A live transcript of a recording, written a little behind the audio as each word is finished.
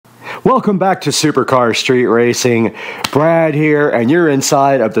Welcome back to Supercar Street Racing. Brad here, and you're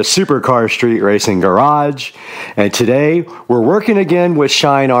inside of the Supercar Street Racing garage. And today, we're working again with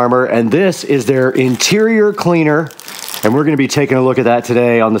Shine Armor, and this is their interior cleaner. And we're going to be taking a look at that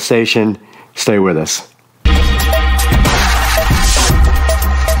today on the station. Stay with us.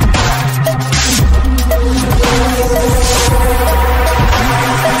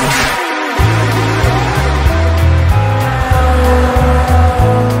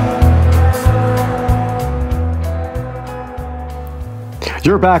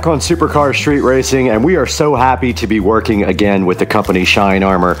 You're back on Supercar Street Racing, and we are so happy to be working again with the company Shine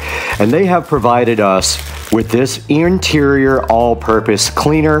Armor. And they have provided us with this interior all-purpose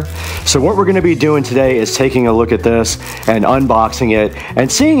cleaner. So what we're going to be doing today is taking a look at this and unboxing it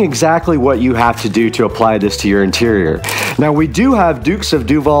and seeing exactly what you have to do to apply this to your interior. Now, we do have Dukes of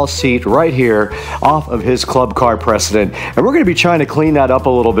Duval's seat right here off of his club car precedent, and we're going to be trying to clean that up a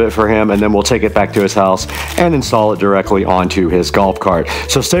little bit for him, and then we'll take it back to his house and install it directly onto his golf cart.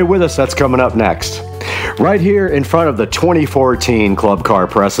 So stay with us, that's coming up next. Right here in front of the 2014 Club Car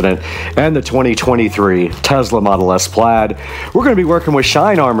Precedent and the 2023 Tesla Model S Plaid, we're going to be working with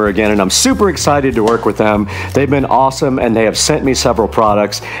Shine Armor again, and I'm super excited to work with them. They've been awesome, and they have sent me several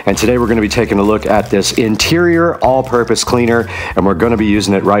products, and today we're going to be taking a look at this interior all-purpose cleaner, and we're going to be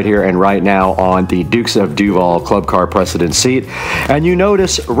using it right here and right now on the Dukes of Duval Club Car Precedent seat. And you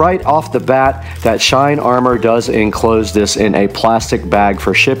notice right off the bat that Shine Armor does enclose this in a plastic bag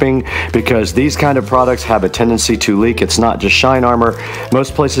for shipping, because these kind of products have a tendency to leak. It's not just Shine Armor.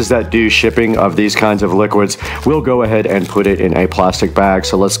 Most places that do shipping of these kinds of liquids will go ahead and put it in a plastic bag.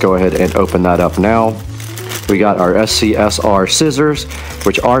 So let's go ahead and open that up now. We got our SCSR scissors,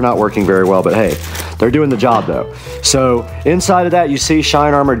 which are not working very well, but hey, they're doing the job though. So inside of that, you see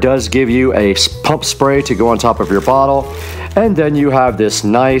Shine Armor does give you a pump spray to go on top of your bottle. And then you have this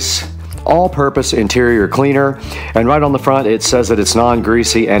nice all-purpose interior cleaner, and right on the front it says that it's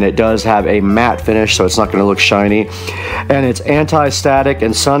non-greasy, and it does have a matte finish, so it's not going to look shiny, and it's anti-static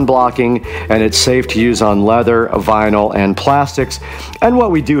and sun-blocking, and it's safe to use on leather, vinyl, and plastics. And what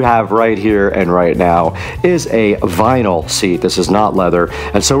we do have right here and right now is a vinyl seat. This is not leather,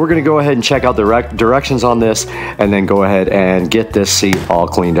 and so we're going to go ahead and check out the directions on this, and then go ahead and get this seat all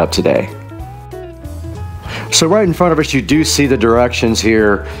cleaned up today. So right in front of us, you do see the directions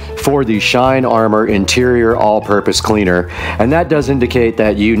here for the Shine Armor interior all-purpose cleaner, and that does indicate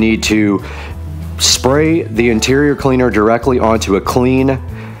that you need to spray the interior cleaner directly onto a clean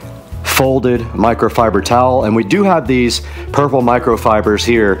folded microfiber towel. And we do have these purple microfibers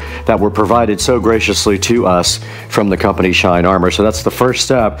here that were provided so graciously to us from the company Shine Armor. So that's the first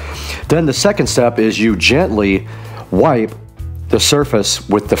step. Then the second step is you gently wipe the surface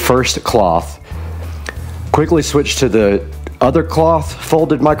with the first cloth. Quickly switch to the other cloth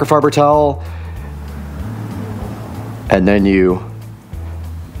folded microfiber towel, and then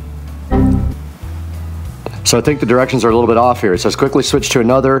so I think the directions are a little bit off here. It says quickly switch to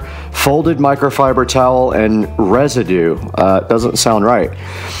another folded microfiber towel and residue. Doesn't sound right.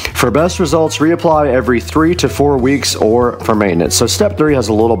 For best results, reapply every 3 to 4 weeks or for maintenance. So step 3 has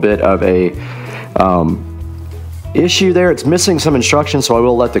a little bit of a issue there. It's missing some instructions, so I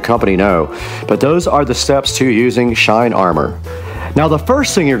will let the company know. But those are the steps to using Shine Armor. Now, the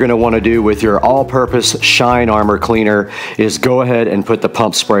first thing you're going to want to do with your all-purpose Shine Armor cleaner is go ahead and put the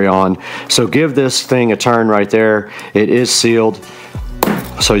pump spray on. So give this thing a turn right there. It is sealed,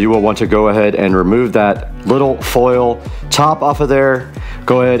 so you will want to go ahead and remove that little foil top off of there.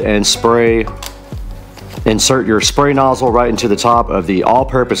 Go ahead and spray. Insert your spray nozzle right into the top of the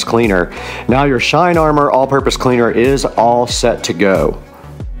all-purpose cleaner. Now your Shine Armor all-purpose cleaner is all set to go.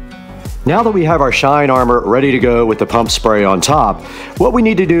 Now that we have our Shine Armor ready to go with the pump spray on top, what we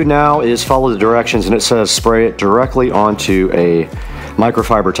need to do now is follow the directions, and it says spray it directly onto a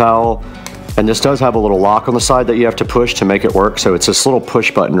microfiber towel. And this does have a little lock on the side that you have to push to make it work. So it's this little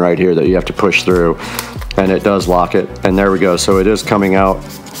push button right here that you have to push through, and it does lock it. And there we go. So it is coming out.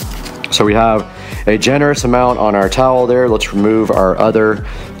 So we have a generous amount on our towel there. Let's remove our other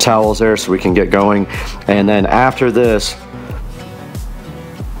towels there so we can get going. And then after this,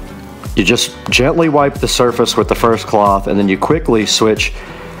 you just gently wipe the surface with the first cloth, and then you quickly switch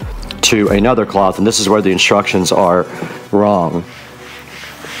to another cloth. And this is where the instructions are wrong.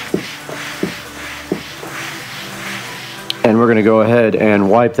 And we're going to go ahead and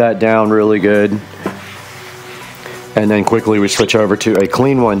wipe that down really good. And then quickly we switch over to a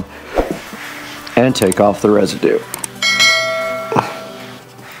clean one and take off the residue.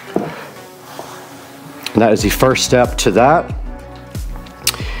 And that is the first step to that.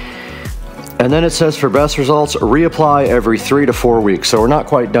 And then it says for best results, reapply every 3 to 4 weeks. So we're not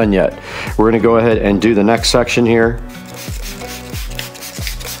quite done yet. We're going to go ahead and do the next section here.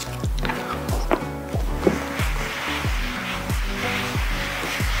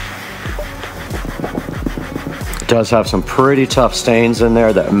 It does have some pretty tough stains in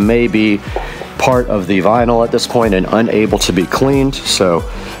there that may be part of the vinyl at this point and unable to be cleaned. So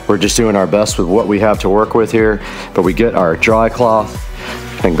we're just doing our best with what we have to work with here. But we get our dry cloth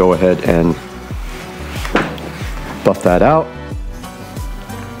and go ahead and buff that out.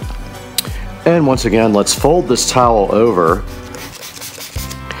 And once again, let's fold this towel over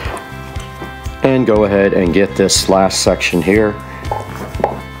and go ahead and get this last section here.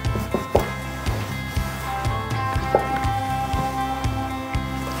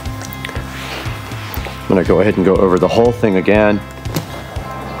 I'm going to go ahead and go over the whole thing again,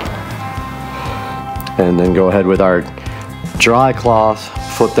 and then go ahead with our dry cloth,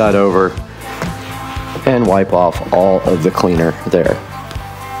 flip that over, and wipe off all of the cleaner there.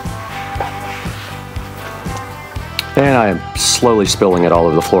 And I am slowly spilling it all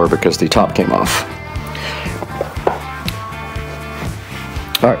over the floor because the top came off.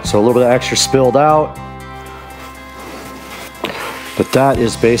 Alright, so a little bit of extra spilled out. But that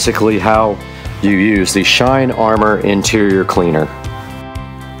is basically how you use the Shine Armor interior cleaner.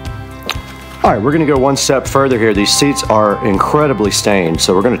 Alright, we're going to go one step further here. These seats are incredibly stained,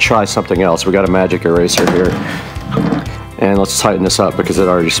 so we're going to try something else. We got a magic eraser here. And let's tighten this up because it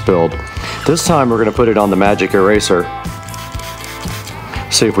already spilled. This time we're going to put it on the magic eraser.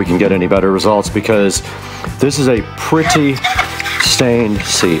 See if we can get any better results, because this is a pretty stained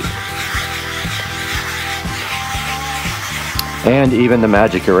seat. And even the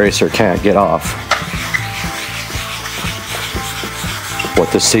magic eraser can't get off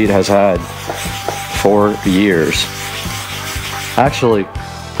what the seat has had for years. Actually,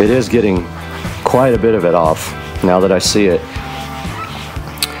 it is getting quite a bit of it off now that I see it.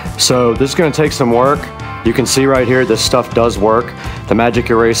 So this is going to take some work. You can see right here this stuff does work. The magic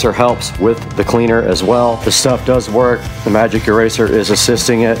eraser helps with the cleaner as well. The stuff does work. The magic eraser is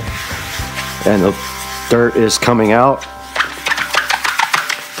assisting it, and the dirt is coming out.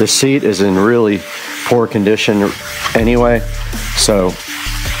 The seat is in really poor condition anyway, so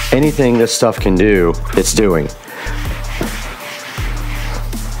anything this stuff can do, it's doing.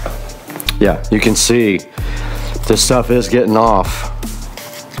 Yeah, you can see this stuff is getting off.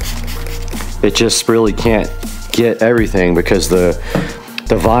 It just really can't get everything because the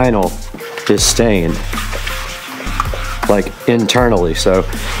vinyl is stained, like internally. So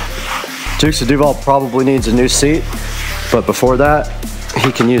Dukes of Duval probably needs a new seat, but before that,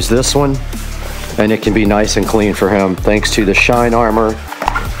 he can use this one and it can be nice and clean for him thanks to the Shine Armor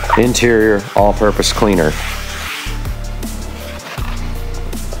interior all-purpose cleaner.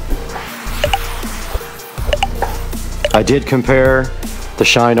 I did compare the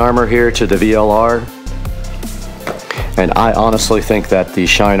Shine Armor here to the VLR, and I honestly think that the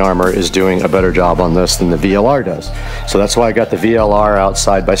Shine Armor is doing a better job on this than the VLR does. So that's why I got the VLR out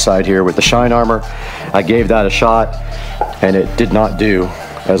side by side here with the Shine Armor. I gave that a shot and it did not do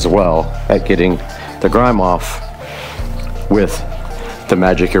as well at getting the grime off with the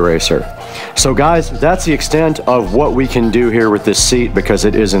magic eraser. So guys, that's the extent of what we can do here with this seat because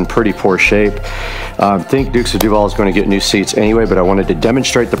it is in pretty poor shape. I think Dukes of Duval is going to get new seats anyway, but I wanted to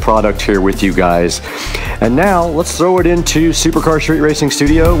demonstrate the product here with you guys. And now let's throw it into Supercar Street Racing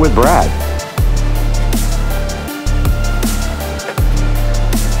Studio with Brad.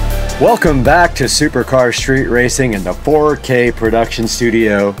 Welcome back to Supercar Street Racing in the 4K production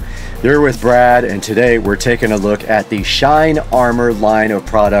studio. You're with Brad, and today we're taking a look at the Shine Armor line of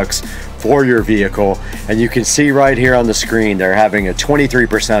products for your vehicle. And you can see right here on the screen they're having a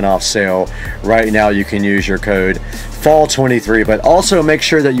 23% off sale right now. You can use your code FALL23, but also make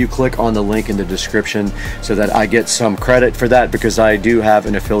sure that you click on the link in the description so that I get some credit for that, because I do have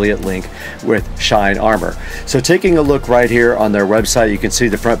an affiliate link with Shine Armor. So taking a look right here on their website, you can see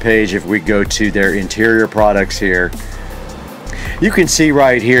the front page. If we go to their interior products here, you can see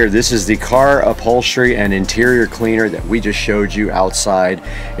right here, this is the car upholstery and interior cleaner that we just showed you outside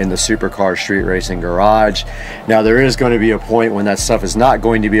in the Supercar Street Racing garage. Now there is going to be a point when that stuff is not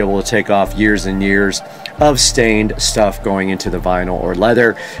going to be able to take off years and years of stained stuff going into the vinyl or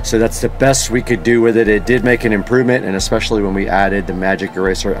leather. So that's the best we could do with it. It did make an improvement, and especially when we added the magic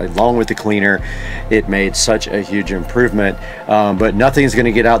eraser along with the cleaner, it made such a huge improvement. But nothing's going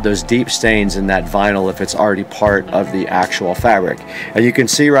to get out those deep stains in that vinyl if it's already part of the actual fabric. And you can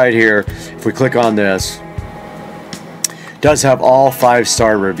see right here, if we click on this, Does have all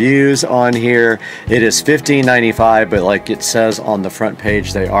 5-star reviews on here. It is $15.95, but like it says on the front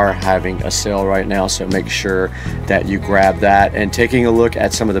page, they are having a sale right now, so make sure that you grab that. And taking a look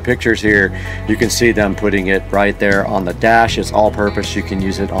at some of the pictures here, you can see them putting it right there on the dash. It's all purpose. You can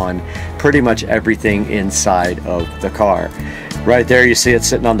use it on pretty much everything inside of the car. Right there you see it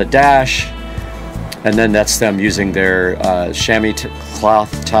sitting on the dash, and then that's them using their chamois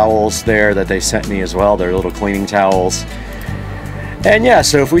cloth towels there that they sent me as well, their little cleaning towels. And yeah,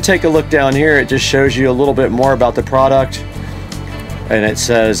 so if we take a look down here, it just shows you a little bit more about the product. And it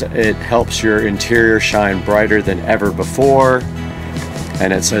says it helps your interior shine brighter than ever before.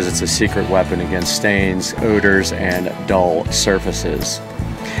 And it says it's a secret weapon against stains, odors, and dull surfaces.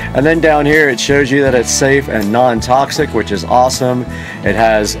 And then down here it shows you that it's safe and non-toxic, which is awesome. It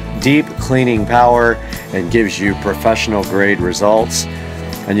has deep cleaning power and gives you professional grade results.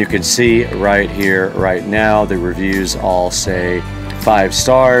 And you can see right here, right now, the reviews all say 5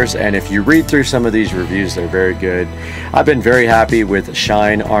 stars, and if you read through some of these reviews, they're very good. I've been very happy with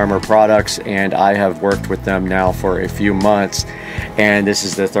Shine Armor products, and I have worked with them now for a few months, and this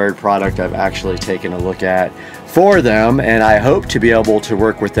is the 3rd product I've actually taken a look at for them, and I hope to be able to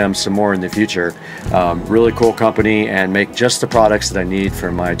work with them some more in the future. Really cool company, and make just the products that I need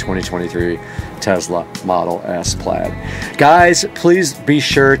for my 2023 Tesla Model S Plaid. Guys, please be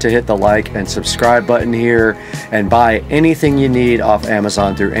sure to hit the like and subscribe button here, and buy anything you need off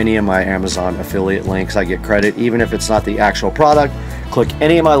Amazon through any of my Amazon affiliate links. I get credit even if it's not the actual product. Click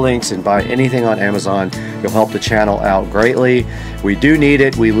any of my links and buy anything on Amazon. You'll help the channel out greatly. We do need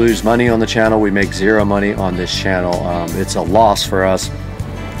it. We lose money on the channel. We make 0 money on this channel. It's a loss for us.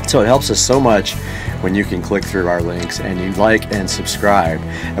 So it helps us so much when you can click through our links and you like and subscribe.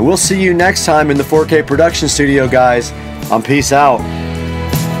 And we'll see you next time in the 4K production studio, guys. Peace out.